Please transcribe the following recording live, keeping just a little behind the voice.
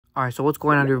Alright, so what's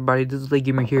going on, everybody? This is Late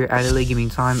Gamer here at Late Gaming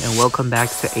Time, and welcome back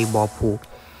to A Ball Pool.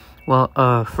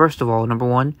 Well, first of all, number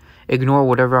one, ignore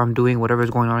whatever I'm doing, whatever's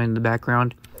going on in the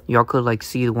background. Y'all could,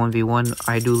 see the 1v1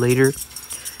 I do later.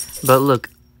 But look,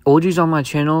 OGs on my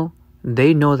channel,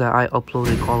 they know that I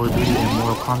uploaded Call of Duty and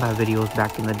Mortal Kombat videos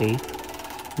back in the day.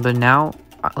 But now,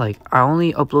 I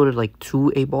only uploaded,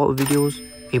 2 A Ball videos,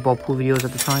 A Ball Pool videos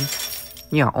at the time.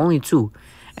 Yeah, only 2.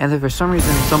 And then for some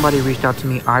reason, somebody reached out to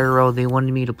me, IRL, they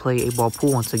wanted me to play A Ball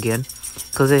Pool once again.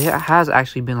 Because it has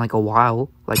actually been, a while,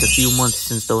 a few months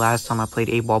since the last time I played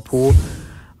A Ball Pool.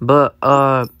 But,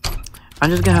 I'm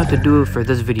just gonna have to do it for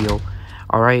this video.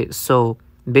 Alright, so,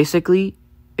 basically,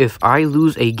 if I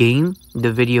lose a game,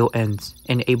 the video ends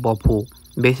in A Ball Pool.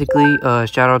 Basically,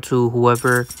 shout out to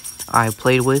whoever I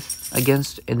played with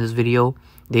against in this video.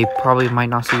 They probably might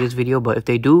not see this video, but if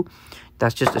they do,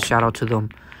 that's just a shout out to them.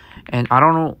 And I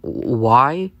don't know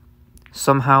why,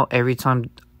 somehow every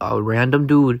time a random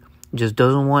dude just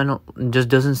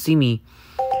doesn't see me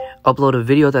upload a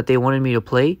video that they wanted me to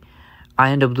play, I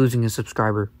end up losing a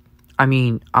subscriber. I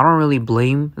mean, I don't really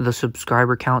blame the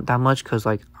subscriber count that much, because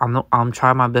I'm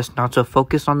trying my best not to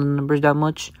focus on the numbers that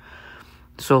much.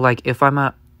 So if I'm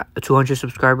at 200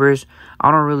 subscribers, I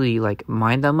don't really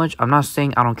mind that much. I'm not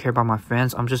saying I don't care about my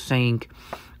fans. I'm just saying,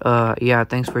 yeah,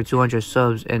 thanks for 200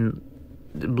 subs and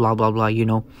blah blah blah, you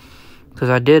know, because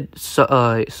I did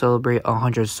celebrate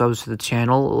 100 subs to the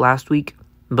channel last week,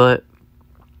 but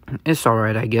it's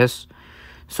alright, I guess.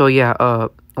 So yeah,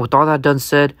 with all that done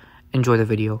said, enjoy the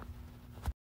video.